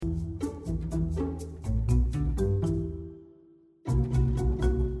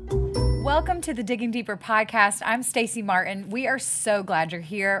Welcome to the Digging Deeper podcast. I'm Stacey Martin. We are so glad you're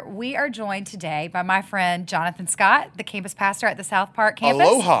here. We are joined today by my friend Jonathan Scott, the campus pastor at the South Park campus.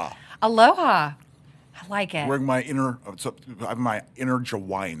 Aloha. Aloha. I like it. Wearing my I have my inner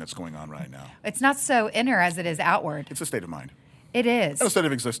Jawaiian that's going on right now. It's not so inner as it is outward. It's a state of mind. It is. And a state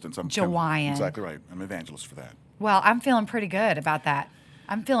of existence. Jawaiian. Exactly right. I'm an evangelist for that. Well, I'm feeling pretty good about that.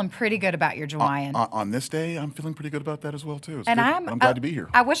 I'm feeling pretty good about your Jawaiian. On this day, I'm feeling pretty good about that as well, too. It's and good. I'm glad to be here.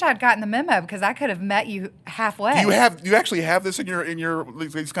 I wish I'd gotten the memo because I could have met you halfway. Do you actually have this in your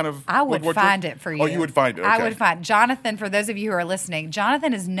these kind of I would find it for you. Oh, you would find it. Okay. I would find Jonathan. For those of you who are listening,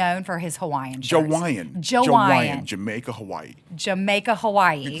 Jonathan is known for his Hawaiian shirts. Jawaiian. Jamaica, Hawaii. Jamaica,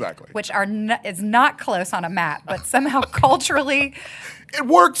 Hawaii. Exactly. Which is not close on a map, but somehow culturally it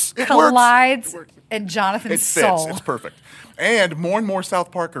works. It collides works. in Jonathan's It fits. soul. It's perfect. And more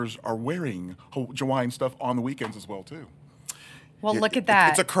South Parkers are wearing Hawaiian stuff on the weekends as well, too. Well, look at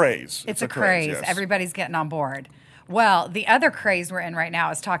that. It's a craze. It's a craze. Yes. Everybody's getting on board. Well, the other craze we're in right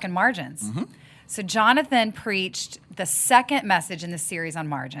now is talking margins. Mm-hmm. So Jonathan preached the second message in the series on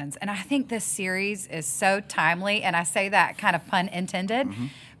margins. And I think this series is so timely. And I say that kind of pun intended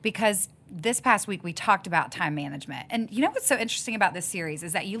because this past week we talked about time management. And you know what's so interesting about this series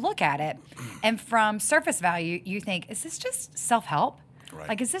is that you look at it and from surface value, you think, is this just self-help? Right.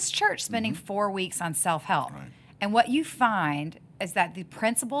 Like, is this church spending 4 weeks on self-help? Right. And what you find is that the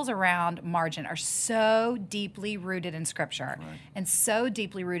principles around margin are so deeply rooted in Scripture and so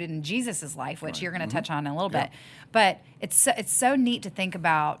deeply rooted in Jesus' life, which you're going to touch on in a little bit. But it's so neat to think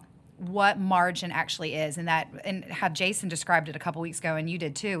about what margin actually is, and how Jason described it a couple weeks ago, and you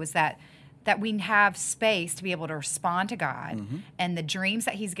did too, is that we have space to be able to respond to God and the dreams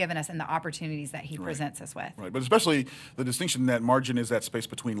that He's given us and the opportunities that He presents us with. Right, but especially the distinction that margin is that space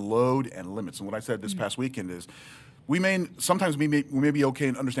between load and limits. And what I said this past weekend is we may be okay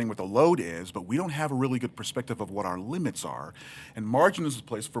in understanding what the load is, but we don't have a really good perspective of what our limits are. And margin is a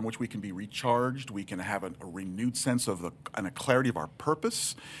place from which we can be recharged. We can have a renewed sense of and a clarity of our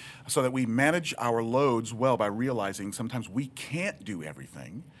purpose so that we manage our loads well by realizing sometimes we can't do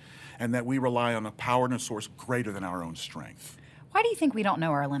everything and that we rely on a power and a source greater than our own strength. Why do you think we don't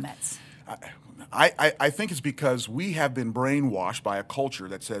know our limits? I think it's because we have been brainwashed by a culture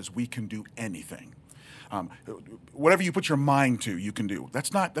that says we can do anything. Whatever you put your mind to, you can do.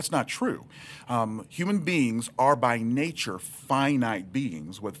 That's not true. Human beings are by nature finite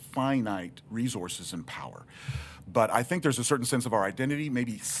beings with finite resources and power. But I think there's a certain sense of our identity,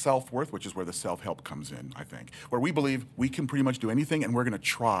 maybe self-worth, which is where the self-help comes in, I think, where we believe we can pretty much do anything and we're going to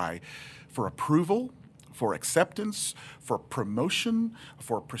try for approval, for acceptance, for promotion,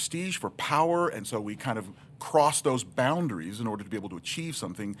 for prestige, for power, and so we kind of cross those boundaries in order to be able to achieve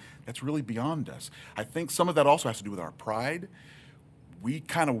something that's really beyond us. I think some of that also has to do with our pride. We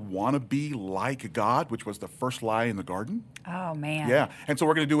kind of want to be like God, which was the first lie in the garden. Oh, man. Yeah, and so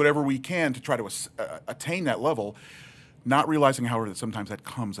we're going to do whatever we can to try to attain that level, not realizing, however, that sometimes that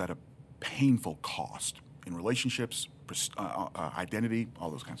comes at a painful cost in relationships, identity, all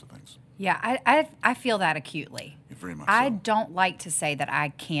those kinds of things. Yeah, I feel that acutely. Very much I so. don't like to say that I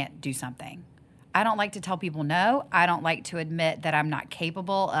can't do something. I don't like to tell people no. I don't like to admit that I'm not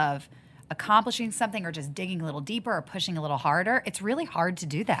capable of accomplishing something or just digging a little deeper or pushing a little harder. It's really hard to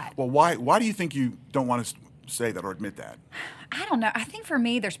do that. Well, why do you think you don't want to say that or admit that? I don't know. I think for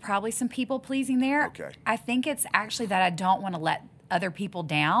me, there's probably some people pleasing there. Okay. I think it's actually that I don't want to let other people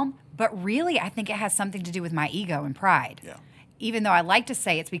down, but really I think it has something to do with my ego and pride. Yeah. Even though I like to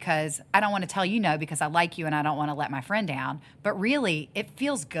say it's because I don't want to tell you no because I like you and I don't want to let my friend down, but really it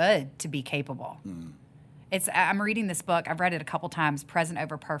feels good to be capable. Mm. I'm reading this book. I've read it a couple times, Present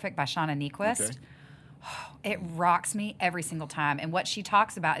Over Perfect by Shauna Niequist. Okay. It rocks me every single time. And what she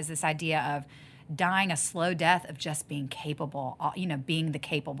talks about is this idea of dying a slow death of just being capable, being the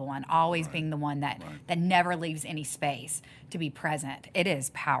capable one, always being the one that never leaves any space to be present. It is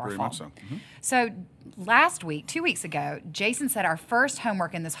powerful. Very much so. Mm-hmm. So last week, 2 weeks ago, Jason said our first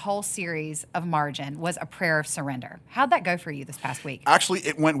homework in this whole series of Margin was a prayer of surrender. How'd that go for you this past week? Actually,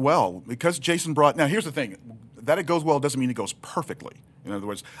 it went well because Jason now here's the thing, that it goes well doesn't mean it goes perfectly. In other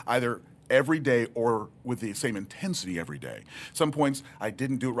words, either every day or with the same intensity every day. Some points I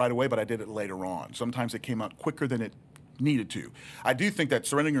didn't do it right away, but I did it later on. Sometimes it came out quicker than it needed to. I do think that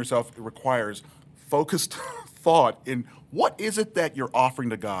surrendering yourself requires focused thought in what is it that you're offering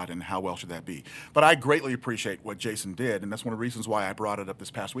to God and how well should that be. But I greatly appreciate what Jason did, and that's one of the reasons why I brought it up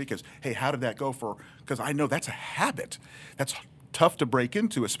this past week is, hey, how did that go because I know that's a habit. That's tough to break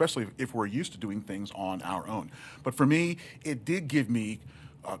into, especially if we're used to doing things on our own. But for me, it did give me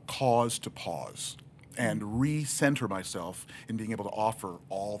cause to pause and recenter myself in being able to offer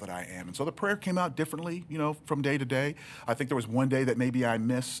all that I am. And so the prayer came out differently, from day to day. I think there was one day that maybe I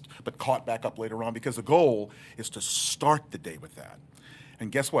missed, but caught back up later on, because the goal is to start the day with that.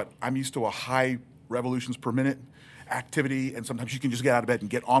 And guess what? I'm used to a high revolutions per minute activity, and sometimes you can just get out of bed and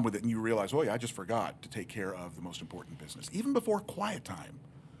get on with it, and you realize, oh yeah, I just forgot to take care of the most important business, even before quiet time.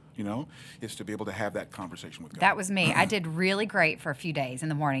 Is to be able to have that conversation with God. That was me. I did really great for a few days in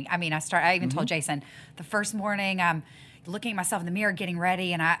the morning. I mean, I even told Jason, the first morning I'm looking at myself in the mirror, getting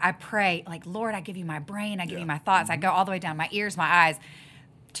ready, and I pray, like, Lord, I give you my brain, I give you my thoughts. I go all the way down my ears, my eyes.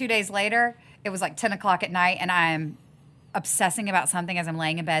 2 days later, it was like 10 o'clock at night, and I'm obsessing about something as I'm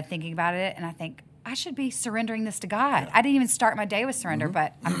laying in bed thinking about it, and I think, I should be surrendering this to God. I didn't even start my day with surrender,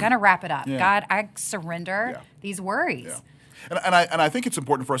 but I'm going to wrap it up. God, I surrender these worries. Yeah. And I think it's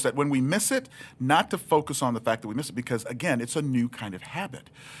important for us that when we miss it, not to focus on the fact that we miss it, because, again, it's a new kind of habit.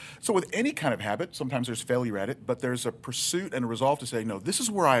 So with any kind of habit, sometimes there's failure at it, but there's a pursuit and a resolve to say, no, this is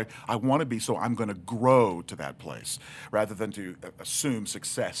where I want to be, so I'm going to grow to that place, rather than to assume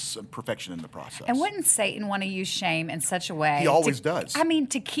success and perfection in the process. And wouldn't Satan want to use shame in such a way? He always does. I mean,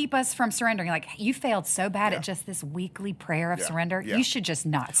 to keep us from surrendering. Like, you failed so bad at just this weekly prayer of surrender. You should just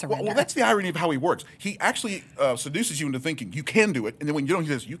not surrender. Well, that's the irony of how he works. He actually seduces you into thinking you can do it, and then when you don't, he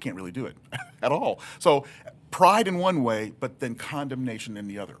says you can't really do it at all. So pride in one way, but then condemnation in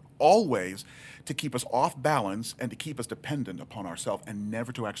the other. Always to keep us off balance and to keep us dependent upon ourselves, and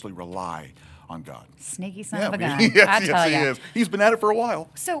never to actually rely on God. Sneaky son of a gun. Yes, I tell he you. is. He's been at it for a while.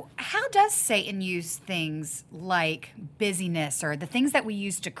 So how does Satan use things like busyness, or the things that we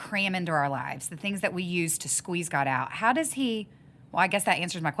use to cram into our lives, the things that we use to squeeze God out? How does he... Well, I guess that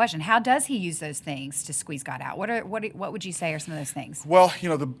answers my question. How does he use those things to squeeze God out? What would you say are some of those things? Well,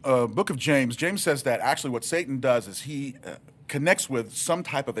 the book of James says that actually what Satan does is he connects with some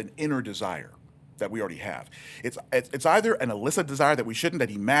type of an inner desire that we already have. It's either an illicit desire that we shouldn't, that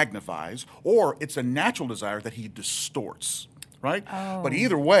he magnifies, or it's a natural desire that he distorts, right? Oh. But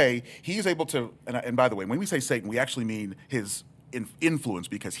either way, he's able to, and by the way, when we say Satan, we actually mean his influence,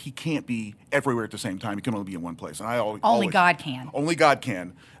 because he can't be everywhere at the same time. He can only be in one place. And Only God can. Only God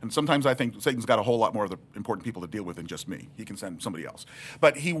can. And sometimes I think Satan's got a whole lot more of the important people to deal with than just me. He can send somebody else.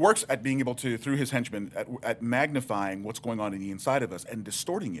 But he works at being able to, through his henchmen, at magnifying what's going on in the inside of us and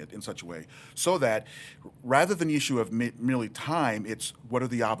distorting it in such a way so that rather than the issue of merely time, it's what are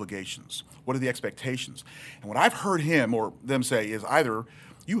the obligations? What are the expectations? And what I've heard him or them say is either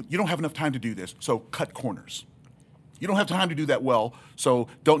you don't have enough time to do this, so cut corners. You don't have time to do that well, so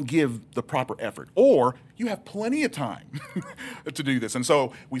don't give the proper effort. Or you have plenty of time to do this. And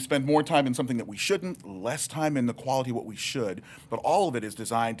so we spend more time in something that we shouldn't, less time in the quality of what we should. But all of it is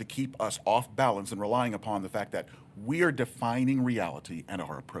designed to keep us off balance and relying upon the fact that we are defining reality and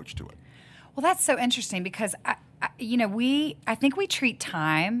our approach to it. Well, that's so interesting, because I think we treat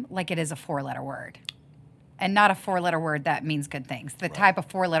time like it is a 4-letter word. And not a 4-letter word that means good things. The type of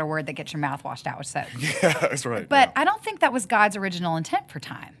 4-letter word that gets your mouth washed out with soap. Yeah, that's right. But I don't think that was God's original intent for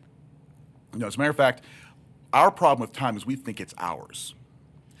time. No, as a matter of fact, our problem with time is we think it's ours.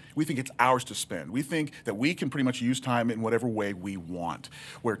 We think it's ours to spend. We think that we can pretty much use time in whatever way we want,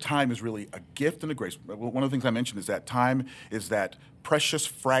 where time is really a gift and a grace. One of the things I mentioned is that time is that precious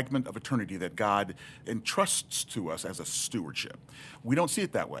fragment of eternity that God entrusts to us as a stewardship. We don't see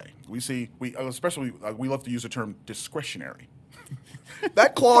it that way. We love to use the term discretionary.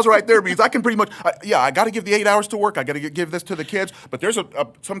 That clause right there means I can pretty much, I got to give the 8 hours to work. I got to give this to the kids. But there's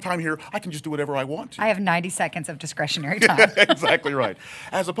some time here I can just do whatever I want to. I have 90 seconds of discretionary time. Exactly right.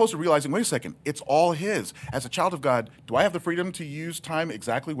 As opposed to realizing, wait a second, it's all his. As a child of God, do I have the freedom to use time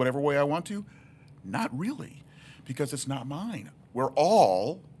exactly whatever way I want to? Not really, because it's not mine. We're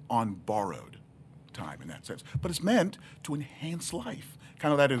all on borrowed time in that sense. But it's meant to enhance life.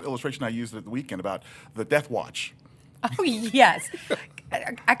 Kind of that illustration I used at the weekend about the death watch. Oh, yes.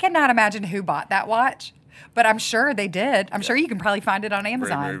 I cannot imagine who bought that watch, but I'm sure they did. I'm sure you can probably find it on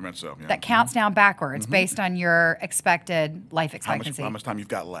Amazon. Very much so, yeah. That counts down backwards based on your expected life expectancy. How much time you've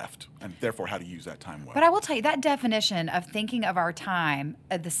got left, and therefore how to use that time well. But I will tell you, that definition of thinking of our time,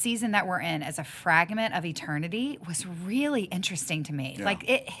 the season that we're in, as a fragment of eternity was really interesting to me. Yeah. Like,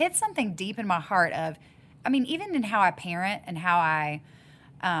 it hit something deep in my heart of, even in how I parent and how I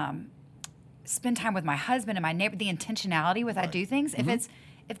spend time with my husband and my neighbor, the intentionality with I do things.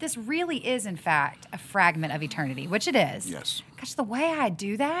 If this really is in fact a fragment of eternity, which it is, yes. Gosh, the way I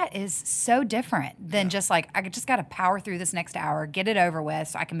do that is so different than just like I just got to power through this next hour, get it over with,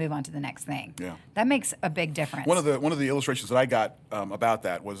 so I can move on to the next thing. Yeah, that makes a big difference. One of the illustrations that I got about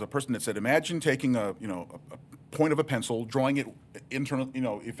that was a person that said, imagine taking a point of a pencil, drawing it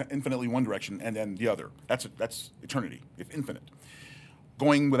infinitely one direction and then the other. That's eternity, if infinite.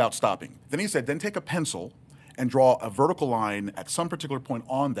 Going without stopping. Then he said, then take a pencil and draw a vertical line at some particular point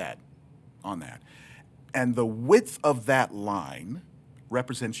on that. And the width of that line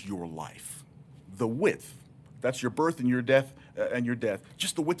represents your life. The width. That's your birth and your death,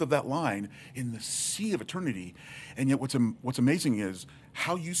 just the width of that line in the sea of eternity. And yet what's amazing is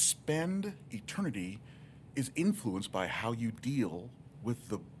how you spend eternity is influenced by how you deal with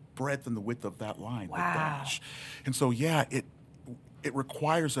the breadth and the width of that line. Wow. The dash. And so, yeah, it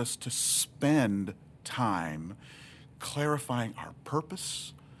requires us to spend time clarifying our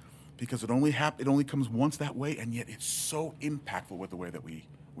purpose, because it only comes once that way, and yet it's so impactful with the way that we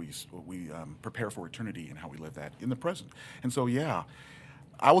prepare for eternity and how we live that in the present. And so, yeah,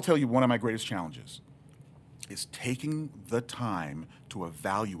 I will tell you one of my greatest challenges is taking the time to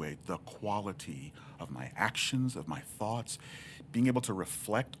evaluate the quality of my actions, of my thoughts, being able to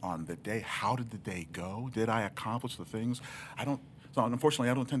reflect on the day. How did the day go? Did I accomplish the things? So unfortunately,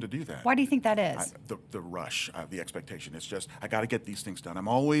 I don't tend to do that. Why do you think that is? The rush, the expectation. It's just, I got to get these things done. I'm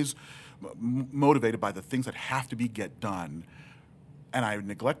always motivated by the things that have to get done, and I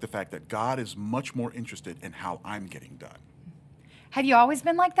neglect the fact that God is much more interested in how I'm getting done. Have you always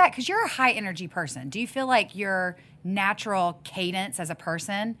been like that? Because you're a high energy person. Do you feel like your natural cadence as a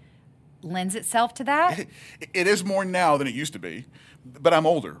person lends itself to that? It is more now than it used to be, but I'm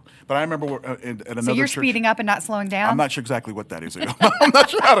older. But I remember at another So you're church, speeding up and not slowing down? I'm not sure exactly what that is. I'm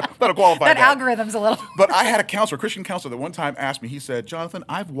not sure how to qualify that. That algorithm's a little... But I had a counselor, a Christian counselor, that one time asked me, he said, Jonathan,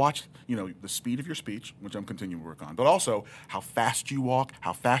 I've watched, the speed of your speech, which I'm continuing to work on, but also how fast you walk,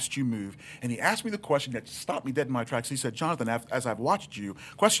 how fast you move. And he asked me the question that stopped me dead in my tracks. He said, Jonathan, as I've watched you,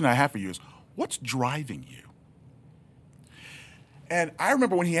 question I have for you is, what's driving you? And I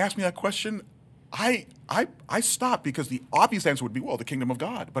remember when he asked me that question, I stopped, because the obvious answer would be, well, the kingdom of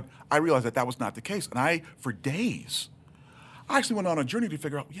God. But I realized that was not the case. And for days, I actually went on a journey to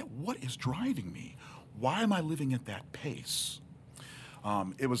figure out, what is driving me? Why am I living at that pace?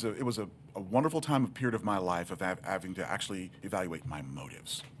 It was a wonderful period of my life of having to actually evaluate my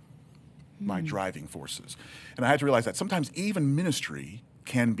motives, my driving forces. And I had to realize that sometimes even ministry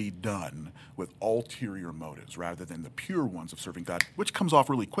can be done with ulterior motives rather than the pure ones of serving God, which comes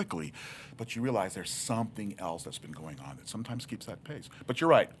off really quickly. But you realize there's something else that's been going on that sometimes keeps that pace. But you're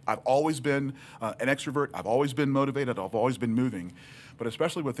right. I've always been an extrovert. I've always been motivated. I've always been moving. But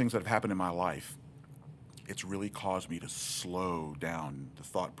especially with things that have happened in my life, it's really caused me to slow down the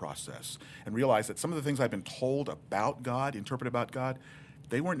thought process and realize that some of the things I've been told about God, interpreted about God,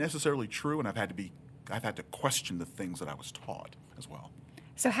 they weren't necessarily true, and I've had to question the things that I was taught as well.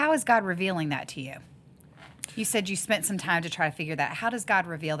 So how is God revealing that to you? You said you spent some time to try to figure that. How does God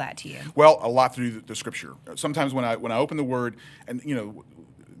reveal that to you? Well, a lot through the Scripture. Sometimes when I open the Word, and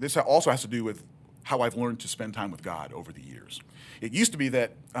this also has to do with how I've learned to spend time with God over the years. It used to be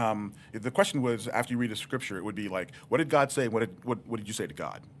that the question was, after you read the Scripture, it would be like, what did God say? What did you say to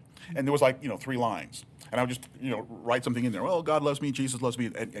God? And there was 3 lines. And I would just, write something in there. Well, God loves me, Jesus loves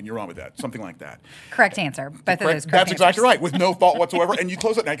me, and you're on with that. Something like that. Correct answer. Both of those correct That's answers. exactly right, with no thought whatsoever. And you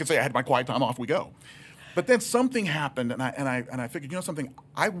close it, and I can say, I had my quiet time, off we go. But then something happened, and I figured, something,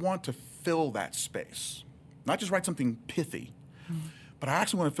 I want to fill that space. Not just write something pithy, but I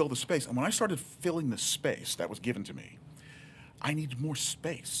actually want to fill the space. And when I started filling the space that was given to me, I needed more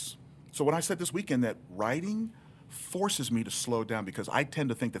space. So when I said this weekend that writing forces me to slow down, because I tend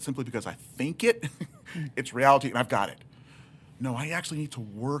to think that simply because I think it, it's reality and I've got it. No, I actually need to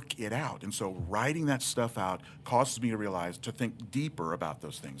work it out. And so writing that stuff out causes me to realize, to think deeper about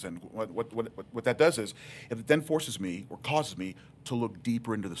those things. And what that does is, it then forces me, or causes me, to look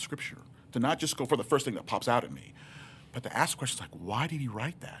deeper into the Scripture, to not just go for the first thing that pops out at me, but to ask questions like, why did he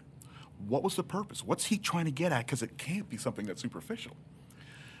write that? What was the purpose? What's he trying to get at? Because it can't be something that's superficial.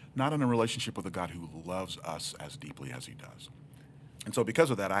 Not in a relationship with a God who loves us as deeply as he does. And so because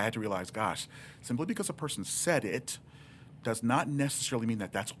of that, I had to realize, gosh, simply because a person said it does not necessarily mean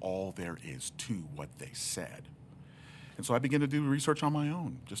that that's all there is to what they said. And so I began to do research on my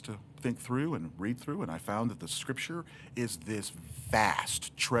own, just to think through and read through, and I found that the Scripture is this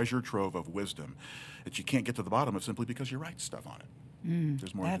vast treasure trove of wisdom that you can't get to the bottom of simply because you write stuff on it.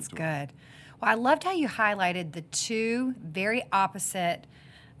 There's more That's to good. it. Well, I loved how you highlighted the two very opposite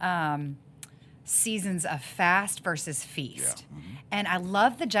seasons of fast versus feast. Yeah. Mm-hmm. And I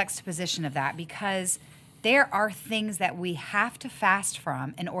love the juxtaposition of that, because there are things that we have to fast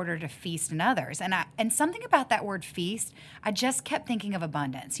from in order to feast in others. And something about that word feast, I just kept thinking of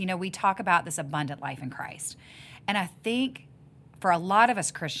abundance. We talk about this abundant life in Christ. And I think for a lot of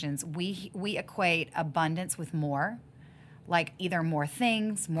us Christians, we equate abundance with more, like either more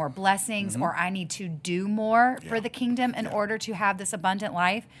things, more blessings, or I need to do more for the kingdom in order to have this abundant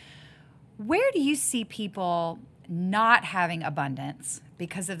life. Where do you see people not having abundance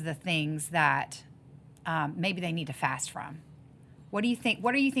because of the things that maybe they need to fast from? What do you think?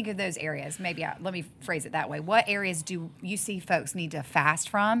 What do you think of those areas? Maybe let me phrase it that way. What areas do you see folks need to fast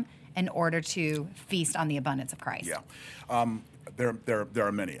from in order to feast on the abundance of Christ? Yeah, there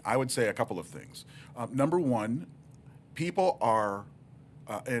are many. I would say a couple of things. Number one, people are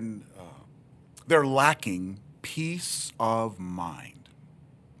they're lacking peace of mind.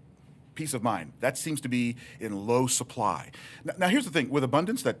 Peace of mind. That seems to be in low supply. Now, here's the thing. With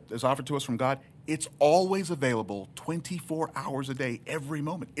abundance that is offered to us from God, it's always available 24 hours a day, every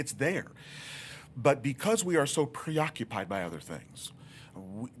moment. It's there. But because we are so preoccupied by other things,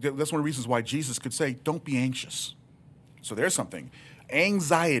 that's one of the reasons why Jesus could say, don't be anxious. So there's something.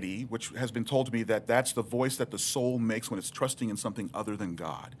 Anxiety, which has been told to me that that's the voice that the soul makes when it's trusting in something other than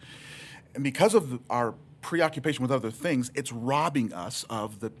God. And because of our preoccupation with other things, it's robbing us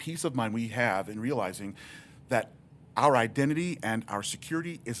of the peace of mind we have in realizing that our identity and our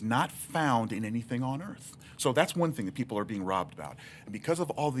security is not found in anything on earth. So that's one thing that people are being robbed about. And because of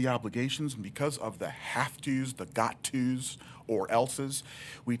all the obligations and because of the have-tos, the got-tos, or else's,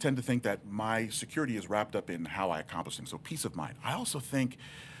 we tend to think that my security is wrapped up in how I accomplish things. So peace of mind. I also think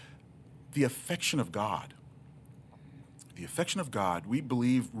the affection of God. The affection of God, we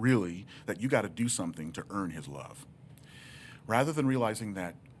believe really that you got to do something to earn his love. Rather than realizing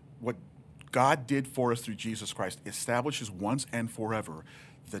that what God did for us through Jesus Christ establishes once and forever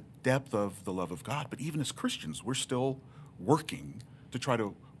the depth of the love of God. But even as Christians, we're still working to try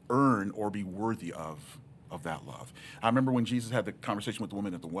to earn or be worthy of that love. I remember when Jesus had the conversation with the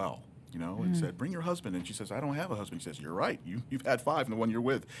woman at the well, and said, bring your husband. And she says, I don't have a husband. He says, you're right. You've had 5 and the one you're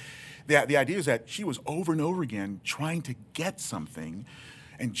with. The idea is that she was over and over again trying to get something,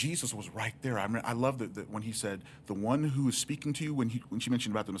 and Jesus was right there. I love that when he said, the one who is speaking to you, when she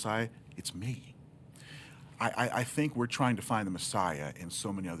mentioned about the Messiah, it's me. I think we're trying to find the Messiah in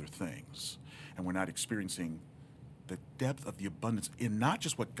so many other things, and we're not experiencing the depth of the abundance in not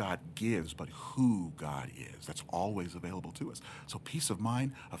just what God gives, but who God is. That's always available to us. So peace of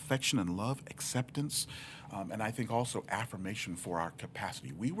mind, affection and love, acceptance, and I think also affirmation for our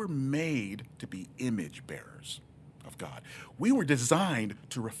capacity. We were made to be image bearers of God. We were designed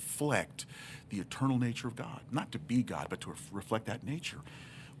to reflect the eternal nature of God, not to be God, but to reflect that nature.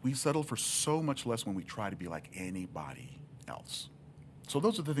 We settle for so much less when we try to be like anybody else. So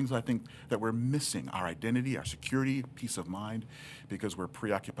those are the things I think that we're missing: our identity, our security, peace of mind, because we're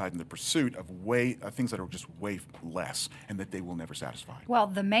preoccupied in the pursuit of things that are just way less and that they will never satisfy. Well,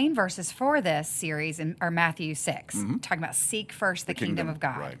 the main verses for this series are Matthew 6, talking about seek first the kingdom of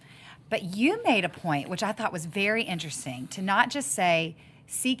God. Right. But you made a point, which I thought was very interesting, to not just say,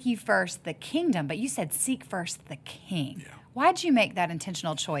 seek you first the kingdom, but you said seek first the king. Yeah. Why'd you make that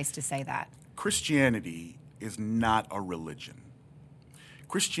intentional choice to say that? Christianity is not a religion.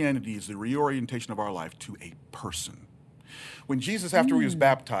 Christianity is the reorientation of our life to a person. When Jesus, after he was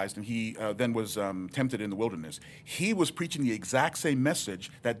baptized and he then was tempted in the wilderness, he was preaching the exact same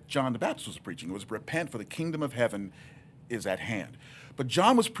message that John the Baptist was preaching. It was repent, for the kingdom of heaven is at hand. But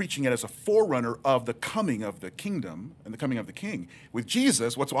John was preaching it as a forerunner of the coming of the kingdom and the coming of the king. With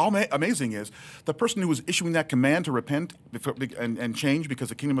Jesus, what's amazing is the person who was issuing that command to repent and change because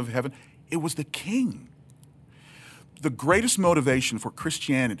the kingdom of heaven, it was the king. The greatest motivation for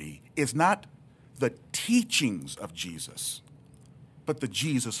Christianity is not the teachings of Jesus, but the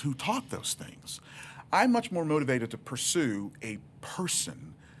Jesus who taught those things. I'm much more motivated to pursue a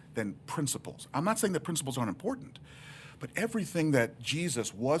person than principles. I'm not saying that principles aren't important, but everything that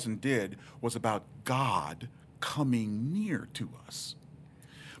Jesus was and did was about God coming near to us.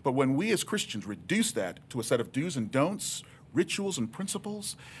 But when we as Christians reduce that to a set of do's and don'ts, rituals and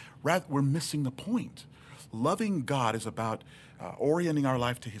principles, we're missing the point. Loving God is about orienting our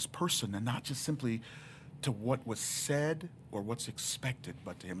life to his person and not just simply to what was said or what's expected,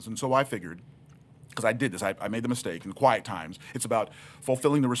 but to him. And so I figured, because I did this, I made the mistake in quiet times, it's about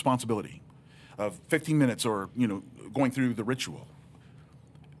fulfilling the responsibility of 15 minutes or, going through the ritual.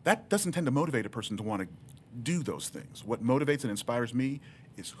 That doesn't tend to motivate a person to want to do those things. What motivates and inspires me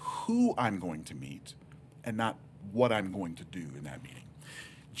is who I'm going to meet and not what I'm going to do in that meeting.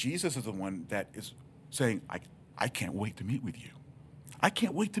 Jesus is the one that is saying, I can't wait to meet with you. I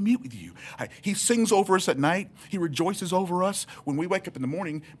can't wait to meet with you. He sings over us at night. He rejoices over us. When we wake up in the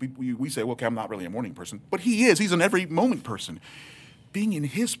morning, we say, well, okay, I'm not really a morning person. But he is. He's an every moment person. Being in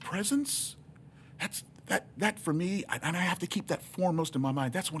his presence, that for me, and I have to keep that foremost in my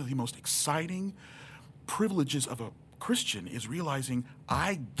mind, that's one of the most exciting privileges of a Christian, is realizing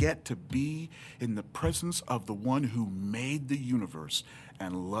I get to be in the presence of the one who made the universe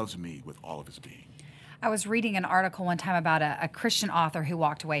and loves me with all of his being. I was reading an article one time about a Christian author who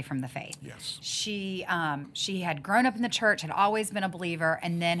walked away from the faith. Yes. She had grown up in the church, had always been a believer,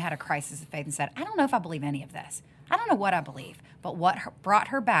 and then had a crisis of faith and said, I don't know if I believe any of this. I don't know what I believe. But what brought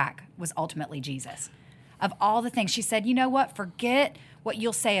her back was ultimately Jesus. Of all the things, she said, you know what? Forget what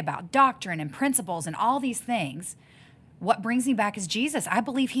you'll say about doctrine and principles and all these things. What brings me back is Jesus. I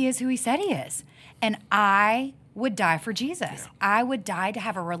believe he is who he said he is. And I would die for Jesus. Yeah. I would die to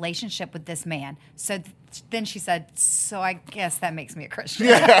have a relationship with this man. So then she said, so I guess that makes me a Christian.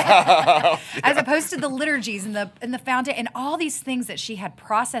 Yeah. As opposed to the liturgies and the fountain and all these things that she had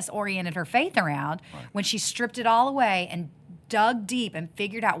process-oriented her faith around. Right. When she stripped it all away and dug deep and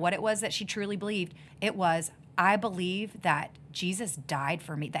figured out what it was that she truly believed, it was, I believe that Jesus died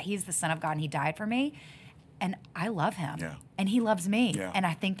for me, that he's the Son of God and he died for me. And I love him, and he loves me, and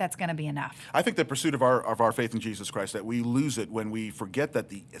I think that's going to be enough. I think the pursuit of our faith in Jesus Christ, that we lose it when we forget that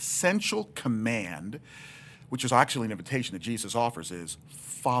the essential command, which is actually an invitation that Jesus offers, is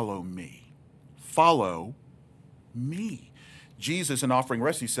follow me. Follow me. Jesus, in offering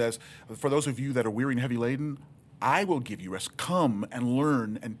rest, he says, for those of you that are weary and heavy laden, I will give you rest. Come and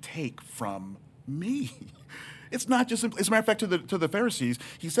learn and take from me. It's not just, as a matter of fact, to the Pharisees,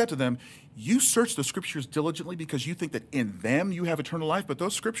 he said to them, you search the scriptures diligently because you think that in them you have eternal life, but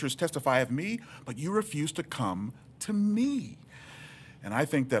those scriptures testify of me, but you refuse to come to me. And I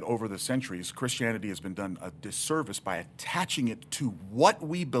think that over the centuries, Christianity has been done a disservice by attaching it to what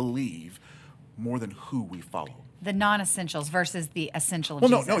we believe more than who we follow. The non-essentials versus the essential of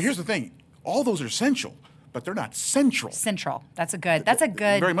Jesus. No, here's the thing. All those are essential, but they're not central. Central. That's a good.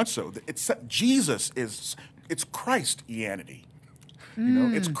 Very much so. It's Christianity.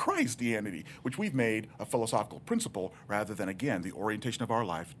 It's Christianity, which we've made a philosophical principle rather than, again, the orientation of our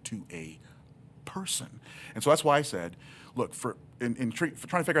life to a person. And so that's why I said, look, for trying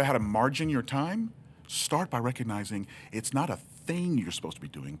to figure out how to margin your time, start by recognizing it's not a thing you're supposed to be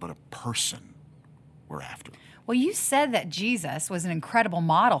doing, but a person we're after. Well, you said that Jesus was an incredible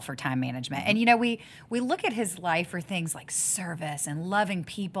model for time management. And, we look at his life for things like service and loving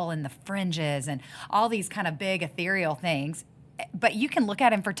people in the fringes and all these kind of big ethereal things. But you can look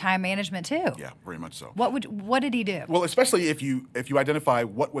at him for time management, too. Yeah, very much so. What did he do? Well, especially if you identify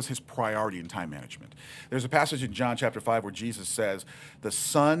what was his priority in time management. There's a passage in John chapter 5 where Jesus says, the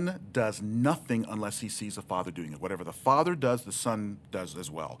Son does nothing unless he sees the Father doing it. Whatever the Father does, the Son does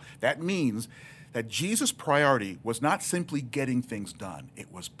as well. That means that Jesus' priority was not simply getting things done. It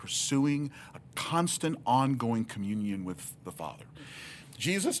was pursuing a constant, ongoing communion with the Father.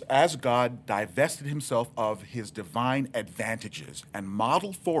 Jesus, as God, divested himself of his divine advantages and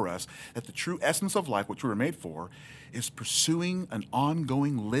modeled for us that the true essence of life, which we were made for, is pursuing an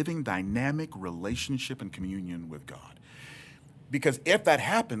ongoing, living, dynamic relationship and communion with God. Because if that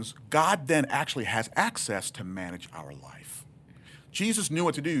happens, God then actually has access to manage our life. Jesus knew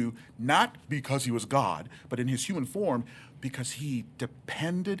what to do, not because he was God, but in his human form, because he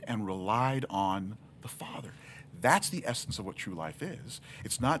depended and relied on the Father. That's the essence of what true life is.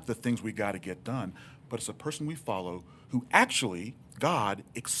 It's not the things we got to get done, but it's a person we follow who actually, God,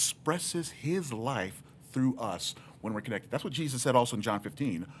 expresses his life through us when we're connected. That's what Jesus said also in John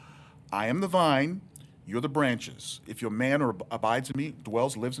 15. I am the vine, you're the branches. If your man abides in me,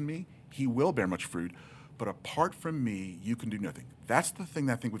 lives in me, he will bear much fruit. But apart from me, you can do nothing. That's the thing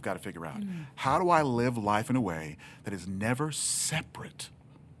that I think we've got to figure out. How do I live life in a way that is never separate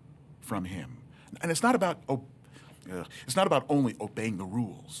from him? And it's not about only obeying the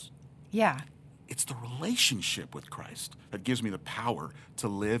rules. Yeah. It's the relationship with Christ that gives me the power to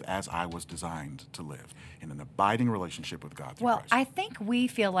live as I was designed to live, in an abiding relationship with God through Christ. I think we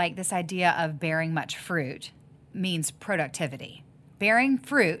feel like this idea of bearing much fruit means productivity. Bearing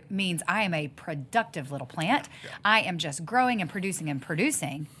fruit means I am a productive little plant. Yeah. I am just growing and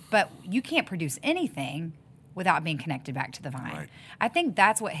producing, but you can't produce anything without being connected back to the vine. Right. I think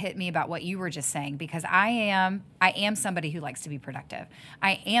that's what hit me about what you were just saying, because I am somebody who likes to be productive.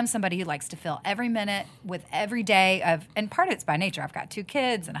 I am somebody who likes to fill every minute with every day of, and part of it's by nature. I've got 2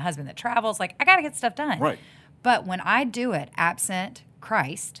 kids and a husband that travels. Like, I got to get stuff done. Right. But when I do it absent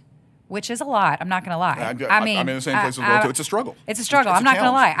Christ, which is a lot, I'm not going to lie. I'm in the same place as well, too. It's a struggle. It's a struggle. I'm not going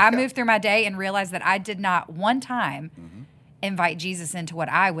to lie. I moved through my day and realized that I did not one time invite Jesus into what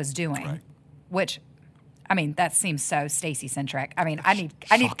I was doing, which, that seems so Stacy-centric. I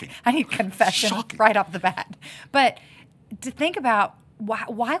need confession right off the bat. But to think about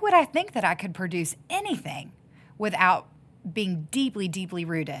why would I think that I could produce anything without being deeply, deeply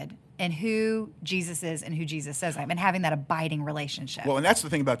rooted in who Jesus is and who Jesus says I am, and having that abiding relationship? Well, and that's the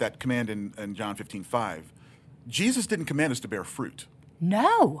thing about that command in John 15:5. Jesus didn't command us to bear fruit.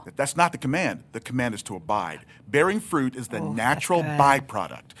 No. That's not the command. The command is to abide. Bearing fruit is the natural good.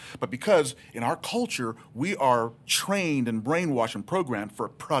 byproduct. But because in our culture, we are trained and brainwashed and programmed for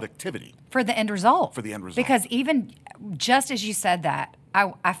productivity. For the end result. For the end result. Because even just as you said that,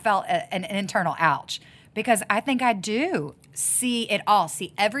 I felt an internal ouch. Because I think I do see it all,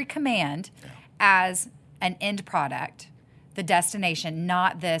 see every command as an end product, the destination,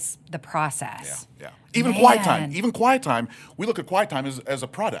 not the process. Yeah. Even quiet time. Even quiet time. We look at quiet time as a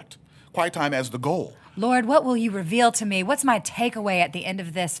product. Quiet time as the goal. Lord, what will you reveal to me? What's my takeaway at the end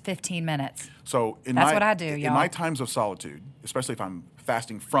of this 15 minutes? So That's what I do, in y'all. my times of solitude, especially if I'm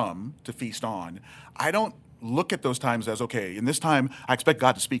fasting from to feast on, I don't look at those times as, okay, in this time, I expect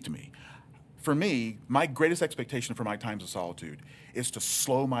God to speak to me. For me, my greatest expectation for my times of solitude is to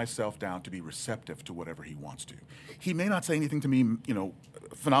slow myself down to be receptive to whatever he wants to. He may not say anything to me,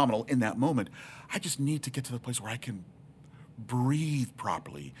 phenomenal in that moment. I just need to get to the place where I can breathe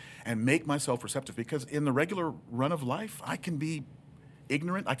properly and make myself receptive, because in the regular run of life, I can be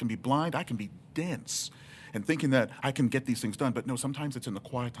ignorant, I can be blind, I can be dense and thinking that I can get these things done. But no, sometimes it's in the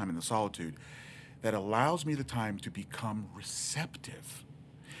quiet time, in the solitude, that allows me the time to become receptive.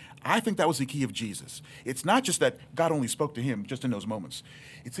 I think that was the key of Jesus. It's not just that God only spoke to him just in those moments.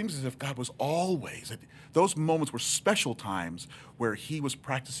 It seems as if God was always, those moments were special times where he was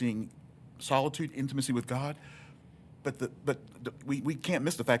practicing solitude, intimacy with God. But we can't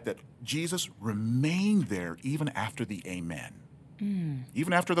miss the fact that Jesus remained there even after the amen.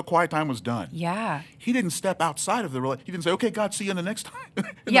 Even after the quiet time was done. Yeah. He didn't step outside of the relationship. He didn't say, okay, God, see you in the next time.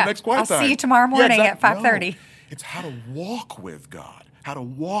 The next quiet time. I'll see you tomorrow morning at 5:30. No. It's how to walk with God, how to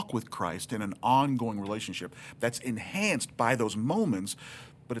walk with Christ in an ongoing relationship that's enhanced by those moments,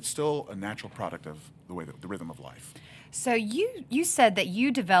 but it's still a natural product of the rhythm of life. So you said that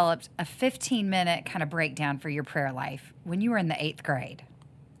you developed a 15-minute kind of breakdown for your prayer life when you were in the 8th grade.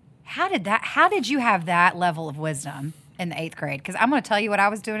 How did you have that level of wisdom in the 8th grade? Because I'm going to tell you what I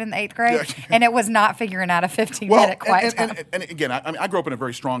was doing in the 8th grade, and it was not figuring out a 15-minute quiet time. And again, I grew up in a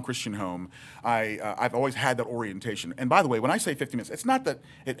very strong Christian home. I've always had that orientation. And by the way, when I say 15 minutes, it's not that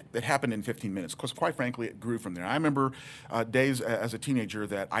it happened in 15 minutes, because quite frankly, it grew from there. I remember days as a teenager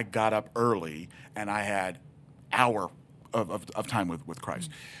that I got up early and I had hour of time with Christ.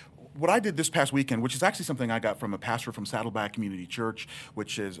 What I did this past weekend, which is actually something I got from a pastor from Saddleback Community Church,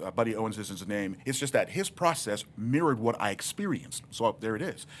 which is Buddy Owens is his name. It's just that his process mirrored what I experienced. So there it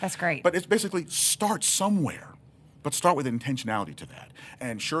is. That's great. But it's basically start somewhere, but start with intentionality to that.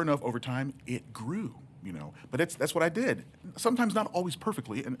 And sure enough, over time, it grew. But that's what I did. Sometimes not always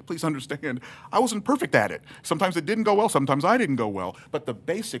perfectly, and please understand, I wasn't perfect at it. Sometimes it didn't go well. Sometimes I didn't go well. But the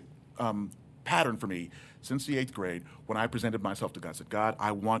basic pattern for me since the 8th grade, when I presented myself to God, said, God,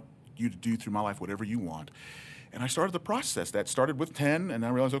 I want you to do through my life whatever you want. And I started the process. That started with 10, and I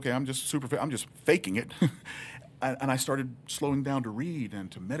realized, okay, I'm just faking it. And I started slowing down to read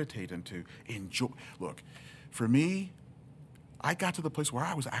and to meditate and to enjoy. Look, for me, I got to the place where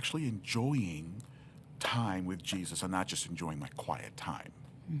I was actually enjoying time with Jesus and not just enjoying my quiet time.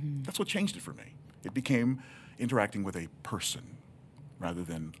 Mm-hmm. That's what changed it for me. It became interacting with a person rather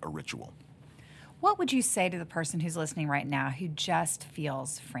than a ritual. What would you say to the person who's listening right now who just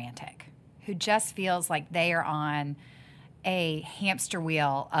feels frantic, who just feels like they are on a hamster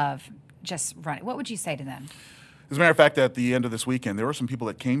wheel of just running? What would you say to them? As a matter of fact, at the end of this weekend, there were some people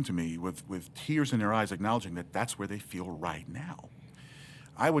that came to me with tears in their eyes acknowledging that that's where they feel right now.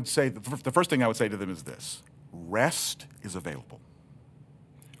 I would say, the first thing I would say to them is this: rest is available.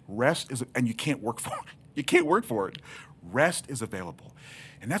 Rest is, and you can't work for it. You can't work for it. Rest is available.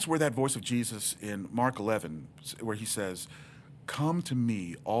 And that's where that voice of Jesus in Mark 11, where he says, come to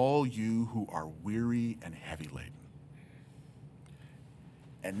me, all you who are weary and heavy laden.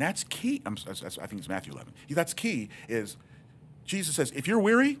 And that's key. I think it's Matthew 11. That's key, is Jesus says, if you're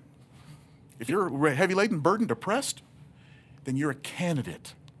weary, if you're heavy laden, burdened, depressed, then you're a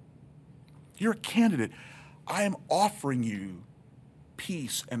candidate. You're a candidate. I am offering you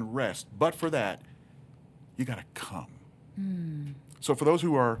peace and rest. But for that, you got to come. So for those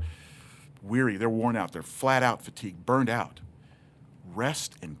who are weary, they're worn out, they're flat out, fatigued, burned out,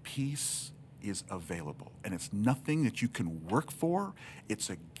 rest and peace is available. And it's nothing that you can work for. It's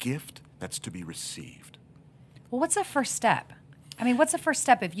a gift that's to be received. Well, what's the first step? I mean, what's the first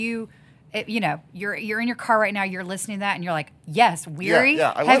step if you You're in your car right now. You're listening to that, and you're like, yes, weary,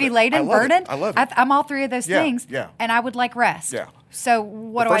 I love heavy it. laden, I love it. burdened. I love it. I'm all three of those things. Yeah. And I would like rest. Yeah. So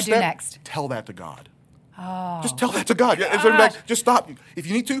what The do I first do step, next? Tell that to God. Oh, Just tell that to God. Yeah, it's like, just stop. If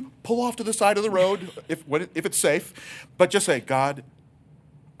you need to, pull off to the side of the road if it's safe. But just say, God,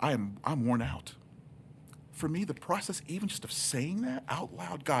 I'm worn out. For me, the process even just of saying that out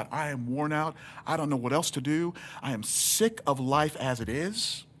loud, God, I am worn out. I don't know what else to do. I am sick of life as it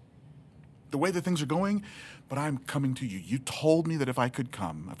is, the way that things are going, but I'm coming to you. You told me that if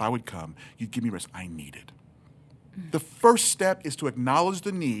I would come, you'd give me rest. I need it. The first step is to acknowledge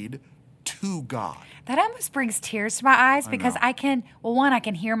the need to God. that almost brings tears to my eyes because know. I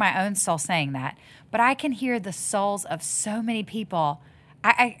can hear my own soul saying that, but I can hear the souls of so many people.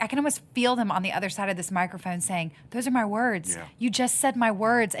 I can almost feel them on the other side of this microphone saying, those are my words. Yeah. You just said my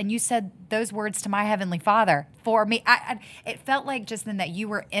words, and you said those words to my Heavenly Father for me. It felt like just then that you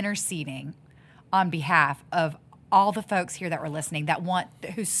were interceding on behalf of all the folks here that were listening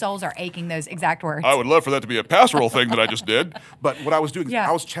whose souls are aching those exact words. I would love for that to be a pastoral thing that I just did. But what I was doing, Yeah.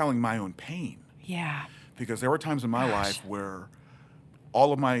 I was channeling my own pain. Yeah. Because there were times in my life where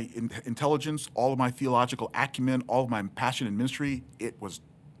all of my intelligence, all of my theological acumen, all of my passion in ministry, it was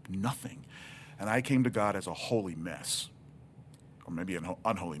nothing. And I came to God as a holy mess, or maybe an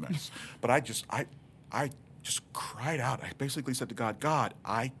unholy mess. But I just cried out. I basically said to God, God,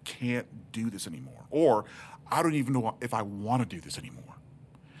 I can't do this anymore. Or I don't even know if I want to do this anymore.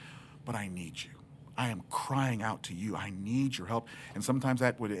 But I need you. I am crying out to you. I need your help. And sometimes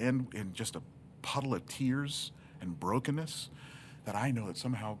that would end in just a puddle of tears and brokenness that I know that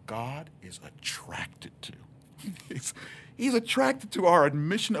somehow God is attracted to. He's attracted to our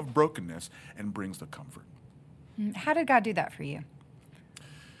admission of brokenness and brings the comfort. How did God do that for you?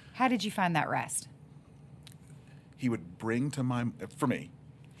 How did you find that rest? He would bring to my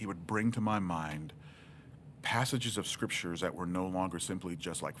mind passages of scriptures that were no longer simply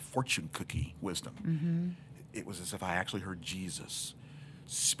just like fortune cookie wisdom. Mm-hmm. It was as if I actually heard Jesus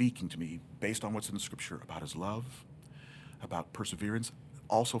speaking to me based on what's in the scripture about his love, about perseverance,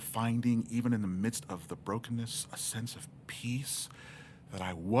 also finding, even in the midst of the brokenness, a sense of peace, that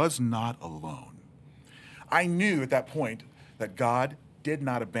I was not alone. I knew at that point that God did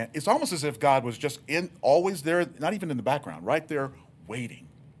not abandon. It's almost as if God was just always there, not even in the background, right there, waiting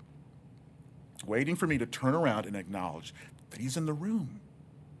for me to turn around and acknowledge that he's in the room.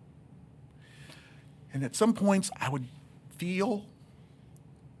 And at some points, I would feel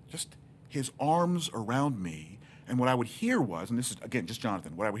just his arms around me. And what I would hear was, and this is, again, just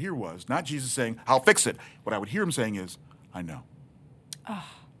Jonathan, what I would hear was not Jesus saying, I'll fix it. What I would hear him saying is, I know. Oh.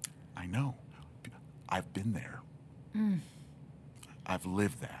 I know. I've been there. I've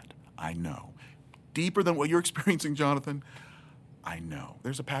lived that. I know. Deeper than what you're experiencing, Jonathan, I know.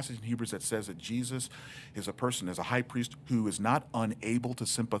 There's a passage in Hebrews that says that Jesus is a person, as a high priest, who is not unable to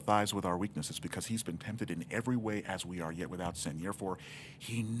sympathize with our weaknesses because he's been tempted in every way as we are, yet without sin. Therefore,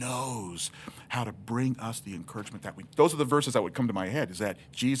 he knows how to bring us the encouragement that we... Those are the verses that would come to my head, is that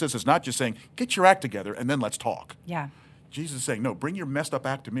Jesus is not just saying, get your act together and then let's talk. Yeah. Jesus is saying, no, bring your messed up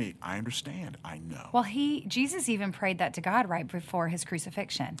act to me. I understand. I know. Well, Jesus even prayed that to God right before his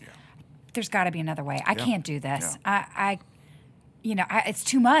crucifixion. Yeah. There's got to be another way. I can't do this. Yeah. It's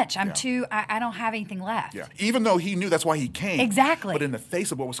too much. I don't have anything left. Yeah. Even though he knew that's why he came. Exactly. But in the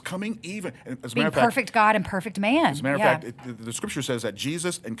face of what was coming, even as a being matter of fact, perfect God and perfect man. As a matter of fact, the scripture says that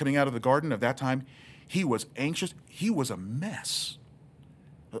Jesus, and coming out of the garden of that time, he was anxious. He was a mess.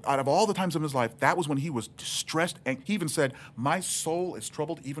 Out of all the times of his life, that was when he was distressed. And he even said, my soul is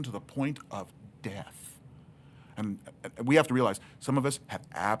troubled even to the point of death. And we have to realize some of us have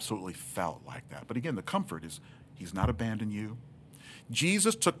absolutely felt like that. But again, the comfort is he's not abandoned you.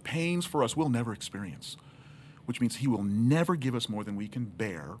 Jesus took pains for us we'll never experience, which means he will never give us more than we can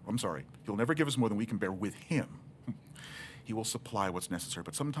bear. He'll never give us more than we can bear with him. He will supply what's necessary.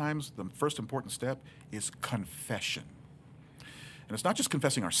 But sometimes the first important step is confession. And it's not just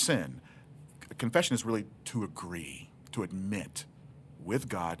confessing our sin. Confession is really to agree, to admit with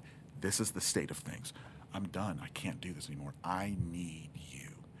God, this is the state of things. I'm done. I can't do this anymore. I need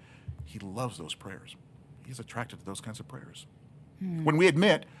you. He loves those prayers. He's attracted to those kinds of prayers. When we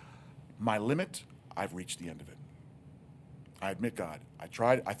admit, my limit, I've reached the end of it. I admit, God, I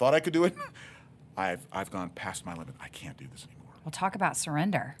tried, I thought I could do it. I've gone past my limit. I can't do this anymore. Well, talk about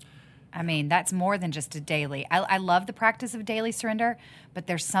surrender. I mean, that's more than just a daily. I love the practice of daily surrender, but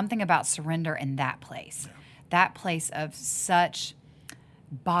there's something about surrender in that place. Yeah. That place of such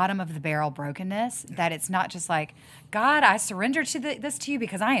bottom of the barrel brokenness that it's not just like, God, I surrender to this to you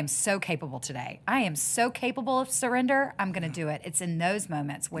because I am so capable today. I am so capable of surrender. I'm going to do it. It's in those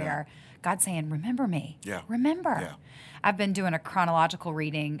moments where God's saying, remember me. Yeah. Remember. Yeah. I've been doing a chronological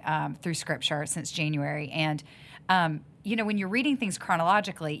reading through Scripture since January. And, when you're reading things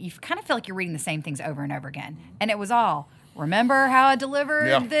chronologically, you kind of feel like you're reading the same things over and over again. And it was all, remember how I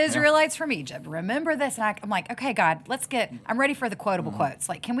delivered the Israelites from Egypt. Remember this. And I'm like, okay, God, I'm ready for the quotable quotes.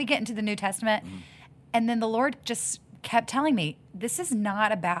 Like, can we get into the New Testament? And then the Lord just kept telling me, this is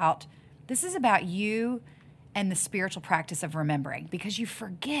about you and the spiritual practice of remembering, because you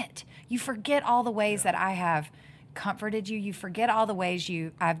forget all the ways that I have comforted you. You forget all the ways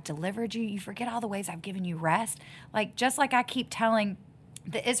I've delivered you. You forget all the ways I've given you rest. Like, just like I keep telling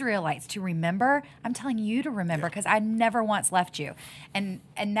the Israelites to remember, I'm telling you to remember, because I never once left you. And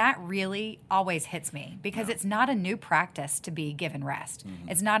that really always hits me, because it's not a new practice to be given rest.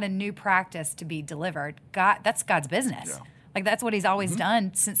 It's not a new practice to be delivered. That's God's business. Yeah. Like, that's what he's always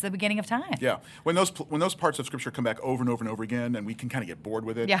done since the beginning of time. Yeah. When those parts of Scripture come back over and over and over again, and we can kind of get bored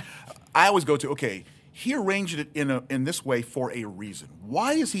with it, yeah. I always go to, okay, he arranged it in this way for a reason.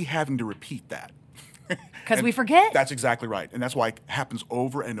 Why is he having to repeat that? Because we forget. That's exactly right. And that's why it happens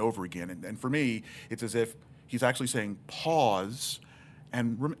over and over again. And for me, it's as if he's actually saying, pause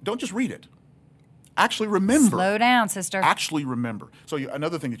and don't just read it. Actually remember. Slow down, sister. Actually remember. So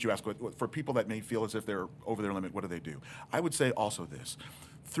another thing that you ask, for people that may feel as if they're over their limit, what do? I would say also this.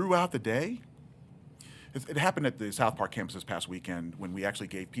 Throughout the day, it happened at the South Park campus this past weekend when we actually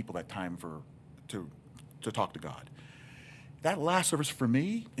gave people that time to talk to God. That last service for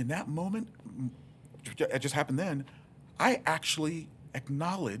me, in that moment, it just happened then, I actually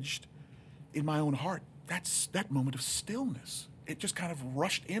acknowledged in my own heart that moment of stillness. It just kind of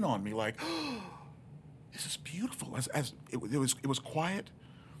rushed in on me like, oh, this is beautiful. As it was quiet,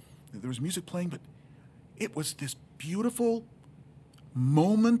 there was music playing, but it was this beautiful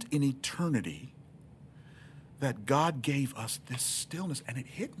moment in eternity that God gave us this stillness, and it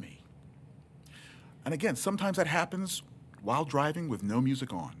hit me. And again, sometimes that happens while driving with no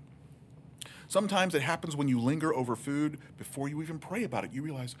music on. Sometimes it happens when you linger over food before you even pray about it. You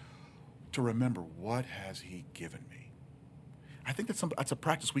realize to remember, what has he given me? I think that's a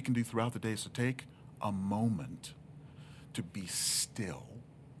practice we can do throughout the day, is to take a moment to be still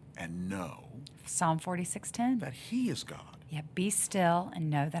and know Psalm 46:10. that he is God. Yeah, be still and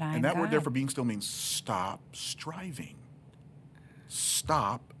know that I am God. And that word there for being still means stop striving.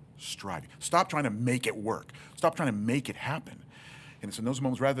 Stop striving. Stop trying to make it work. Stop trying to make it happen. And it's in those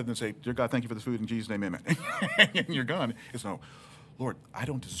moments, rather than say, dear God, thank you for the food, in Jesus' name, amen. And you're gone. It's no, Lord, I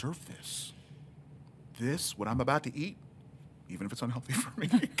don't deserve this. This, what I'm about to eat, even if it's unhealthy for me.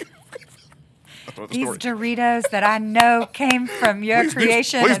 These Doritos that I know came from your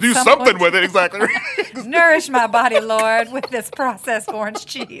creation. Please do something with it, exactly. Nourish my body, Lord, with this processed orange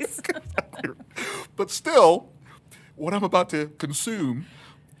cheese. But still, what I'm about to consume,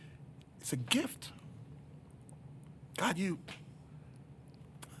 it's a gift. God,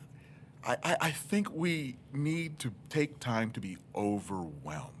 I think we need to take time to be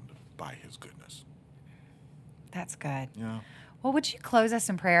overwhelmed by his goodness. That's good. Yeah. Well, would you close us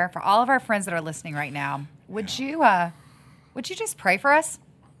in prayer for all of our friends that are listening right now? Would you just pray for us?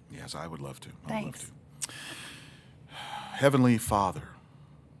 Yes, I would love to. Thanks. Love to. Heavenly Father,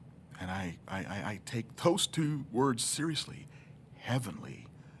 and I take those two words seriously. Heavenly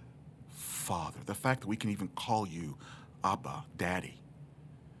Father. The fact that we can even call you Abba, Daddy.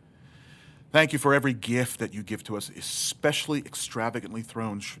 Thank you for every gift that you give to us, especially extravagantly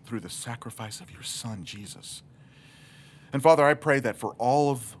thrown through the sacrifice of your Son, Jesus. And Father, I pray that for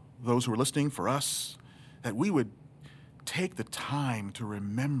all of those who are listening, for us, that we would take the time to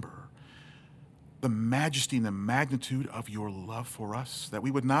remember the majesty and the magnitude of your love for us, that we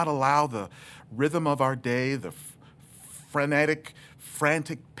would not allow the rhythm of our day, the frantic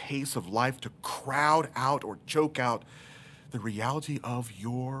pace of life to crowd out or choke out the reality of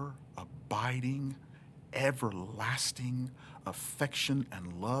your abiding, everlasting affection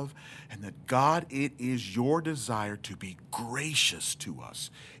and love, and that, God, it is your desire to be gracious to us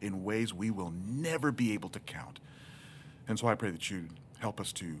in ways we will never be able to count. And so I pray that you help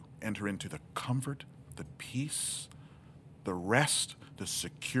us to enter into the comfort, the peace, the rest, the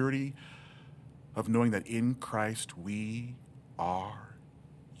security of knowing that in Christ we are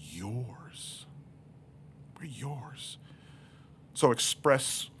yours. We're yours. So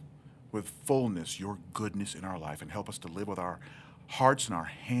express with fullness your goodness in our life, and help us to live with our hearts and our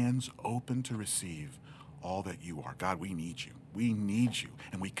hands open to receive all that you are. God, we need you. We need you.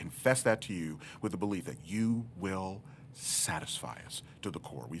 And we confess that to you with the belief that you will satisfy us to the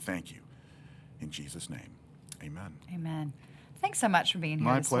core. We thank you. In Jesus' name, amen. Amen. Thanks so much for being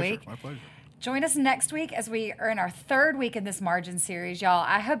here this week. My pleasure. Join us next week as we are in our third week in this margin series, y'all.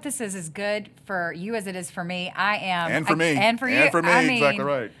 I hope this is as good for you as it is for me. I am. And for me. And for you. And for me, I mean, exactly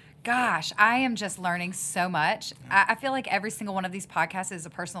right. Gosh, I am just learning so much. I feel like every single one of these podcasts is a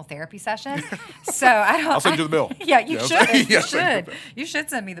personal therapy session. So I'll send you the bill. Yeah, you should. Yes, You should. You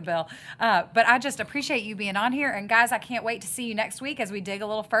should send me the bill. But I just appreciate you being on here. And guys, I can't wait to see you next week as we dig a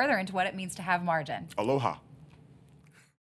little further into what it means to have margin. Aloha.